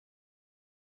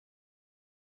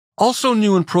Also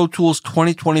new in Pro Tools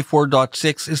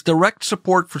 2024.6 is direct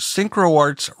support for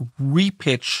SynchroArt's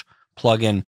RePitch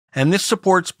plugin. And this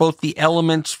supports both the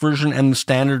Elements version and the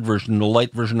standard version, the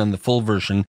light version and the full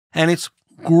version. And it's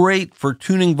great for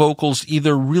tuning vocals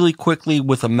either really quickly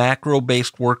with a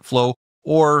macro-based workflow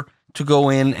or to go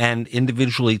in and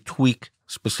individually tweak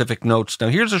specific notes. Now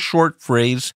here's a short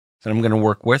phrase that I'm going to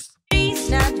work with. It's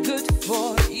not good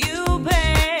for you,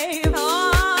 babe.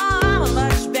 Oh, I'm a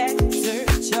much better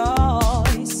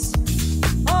choice.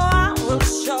 Oh, I will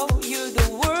show you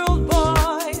the world,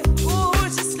 boy. Oh,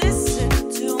 just listen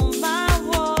to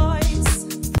my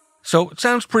voice. So it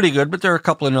sounds pretty good, but there are a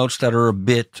couple of notes that are a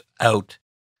bit out.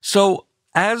 So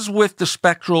as with the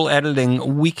spectral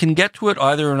editing, we can get to it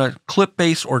either in a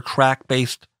clip-based or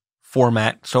track-based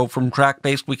format. So from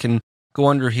track-based, we can go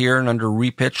under here, and under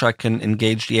RePitch, I can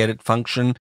engage the edit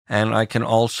function, and I can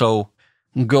also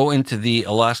go into the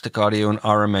Elastic Audio and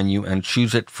ARA menu and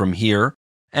choose it from here.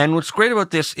 And what's great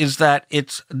about this is that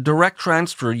it's direct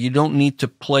transfer. You don't need to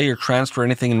play or transfer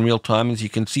anything in real time. As you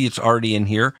can see, it's already in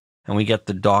here, and we get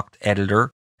the docked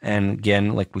editor. And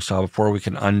again, like we saw before, we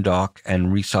can undock and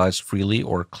resize freely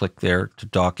or click there to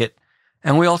dock it.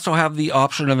 And we also have the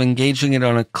option of engaging it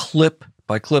on a clip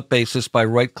by clip basis by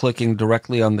right-clicking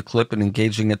directly on the clip and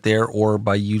engaging it there, or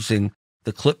by using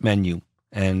the clip menu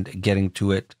and getting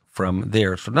to it from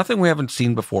there. So nothing we haven't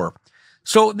seen before.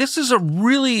 So this is a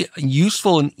really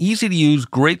useful and easy to use,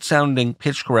 great sounding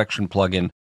pitch correction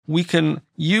plugin. We can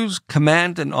use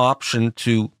Command and Option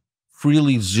to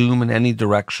freely zoom in any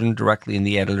direction directly in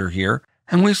the editor here.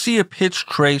 And we see a pitch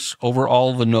trace over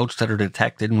all the notes that are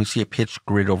detected, and we see a pitch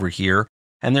grid over here.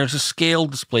 And there's a scale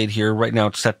displayed here. Right now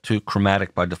it's set to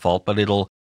chromatic by default, but it'll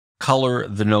color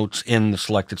the notes in the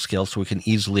selected scale so we can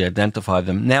easily identify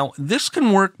them. Now, this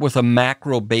can work with a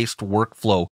macro-based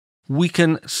workflow. We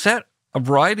can set a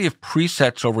variety of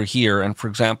presets over here. And for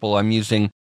example, I'm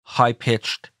using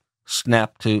high-pitched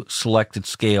snap to selected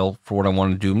scale for what I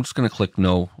want to do. I'm just going to click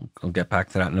no. I'll get back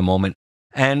to that in a moment.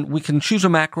 And we can choose a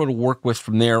macro to work with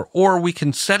from there, or we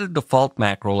can set a default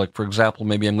macro. Like, for example,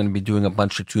 maybe I'm going to be doing a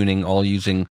bunch of tuning, all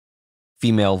using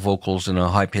female vocals in a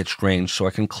high-pitched range. So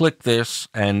I can click this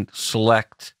and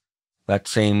select that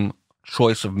same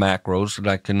choice of macros, and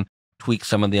I can tweak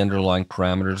some of the underlying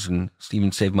parameters and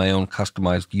even save my own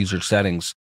customized user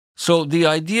settings. So the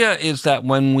idea is that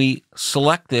when we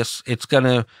select this, it's going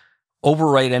to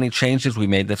overwrite any changes we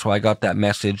made. That's why I got that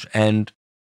message, and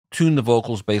tune the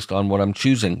vocals based on what I'm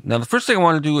choosing. Now, the first thing I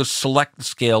want to do is select the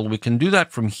scale. We can do that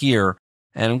from here,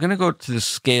 and I'm going to go to the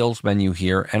Scales menu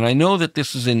here, and I know that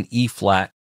this is in E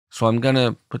flat, so I'm going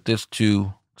to put this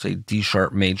to, say, D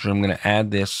sharp major. I'm going to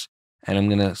add this, and I'm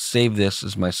going to save this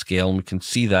as my scale, and we can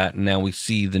see that, and now we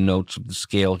see the notes of the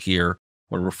scale here,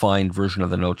 or a refined version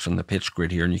of the notes on the pitch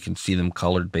grid here, and you can see them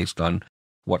colored based on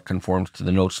what conforms to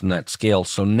the notes in that scale.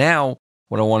 So now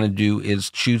what I want to do is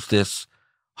choose this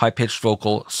high-pitched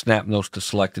vocal, snap notes to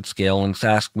selected scale, and it's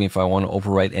asking me if I want to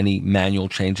overwrite any manual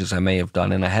changes I may have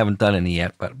done, and I haven't done any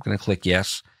yet, but I'm going to click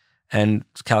yes, and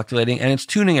it's calculating, and it's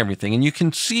tuning everything. And you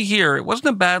can see here, it wasn't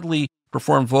a badly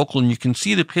performed vocal, and you can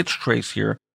see the pitch trace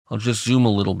here. I'll just zoom a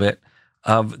little bit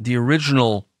of the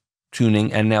original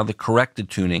tuning and now the corrected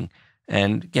tuning.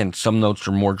 And again, some notes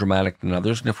are more dramatic than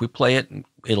others, and if we play it,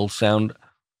 it'll sound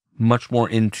much more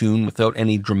in tune without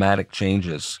any dramatic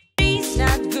changes. It's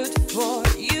not good for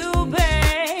you,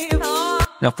 babe. Oh.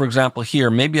 Now, for example,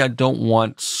 here, maybe I don't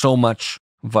want so much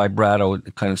vibrato.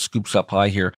 It kind of scoops up high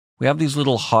here. We have these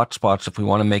little hot spots if we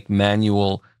want to make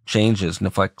manual changes. And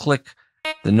if I click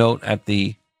the note at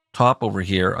the top over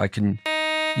here, I can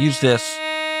use this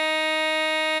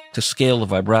to scale the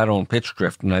vibrato and pitch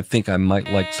drift. And I think I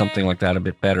might like something like that a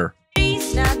bit better.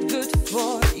 It's not good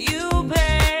for you,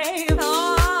 babe.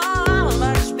 Oh, I'm a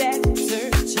much better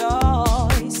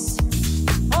choice.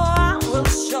 Oh, I will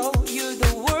show you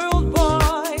the world,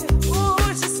 boy. Ooh,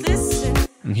 just listen.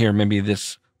 And here, maybe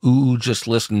this, ooh, just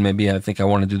listen. Maybe I think I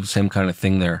want to do the same kind of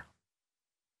thing there.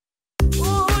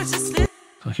 Ooh, just listen.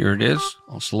 So here it is.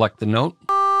 I'll select the note.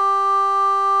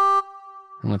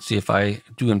 And let's see if I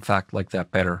do, in fact, like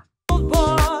that better.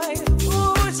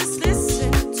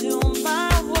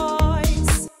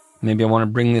 Maybe I want to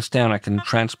bring this down. I can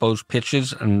transpose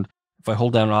pitches, and if I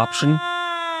hold down Option,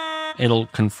 it'll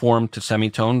conform to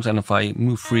semitones. And if I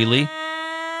move freely,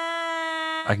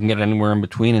 I can get anywhere in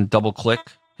between, and double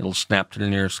click. It'll snap to the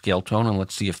nearest scale tone, and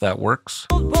let's see if that works.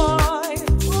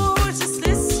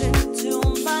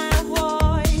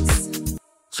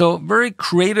 So very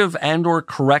creative and or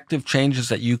corrective changes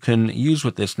that you can use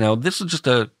with this. Now, this is just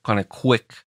a kind of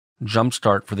quick jump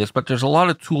start for this, but there's a lot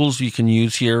of tools you can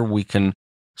use here. We can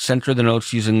center the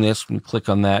notes using this. We click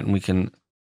on that and we can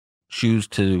choose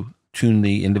to tune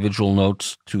the individual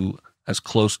notes to as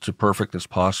close to perfect as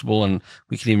possible. And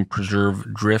we can even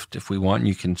preserve drift if we want.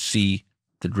 You can see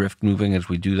the drift moving as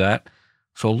we do that.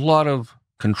 So a lot of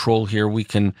control here. We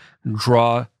can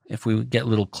draw. If we get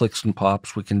little clicks and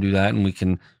pops, we can do that. And we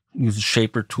can use the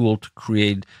shaper tool to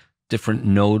create different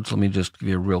nodes. Let me just give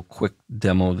you a real quick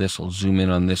demo of this. I'll zoom in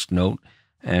on this note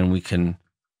and we can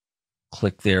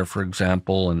click there, for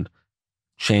example, and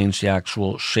change the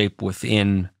actual shape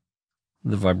within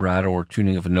the vibrato or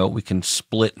tuning of a note. We can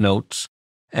split notes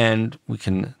and we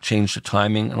can change the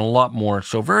timing and a lot more.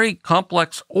 So very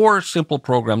complex or simple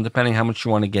program, depending how much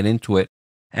you want to get into it.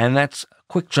 And that's a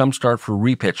quick jump start for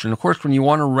RePitch. And of course, when you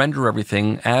want to render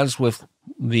everything, as with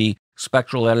the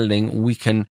spectral editing, we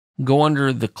can go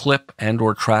under the clip and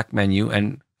or track menu,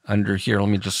 and under here, let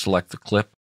me just select the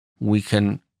clip. We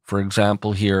can, for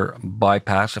example, here,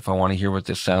 bypass. If I want to hear what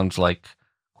this sounds like,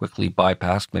 quickly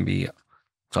bypass. Maybe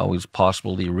it's always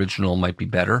possible the original might be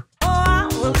better. Oh, I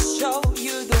will show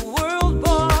you the world,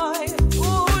 boy.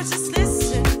 Ooh, just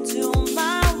listen to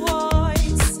my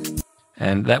voice.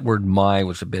 And that word "my"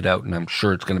 was a bit out, and I'm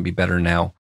sure it's going to be better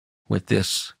now with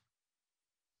this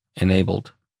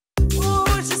enabled. Ooh,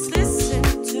 just listen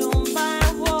to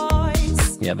my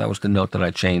voice. Yeah, that was the note that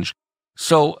I changed.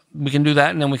 So we can do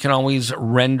that, and then we can always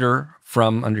render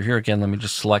from under here. Again, let me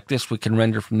just select this. We can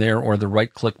render from there or the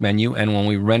right-click menu, and when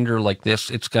we render like this,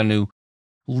 it's going to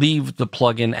leave the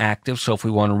plugin active. So if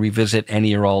we want to revisit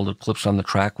any or all the clips on the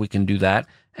track, we can do that.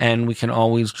 And we can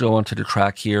always go onto the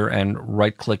track here and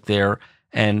right-click there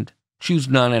and choose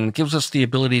none, and it gives us the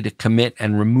ability to commit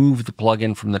and remove the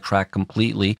plugin from the track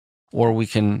completely, or we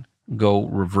can go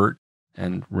revert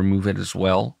and remove it as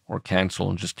well, or cancel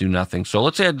and just do nothing. So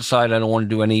let's say I decide I don't want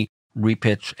to do any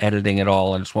RePitch editing at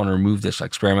all. I just want to remove this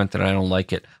experiment and I don't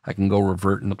like it. I can go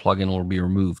revert and the plugin will be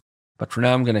removed. But for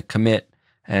now, I'm going to commit,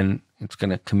 and it's going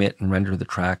to commit and render the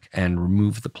track and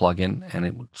remove the plugin, and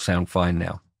it would sound fine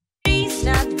now. It's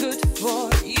not good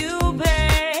for you,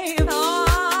 babe.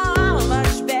 Oh, I'm a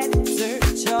much better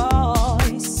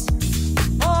choice.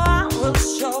 Oh, I will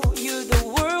show you the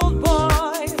world,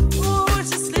 boy. Ooh,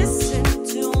 just listen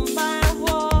to my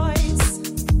voice.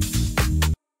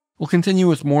 We'll continue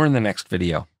with more in the next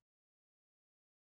video.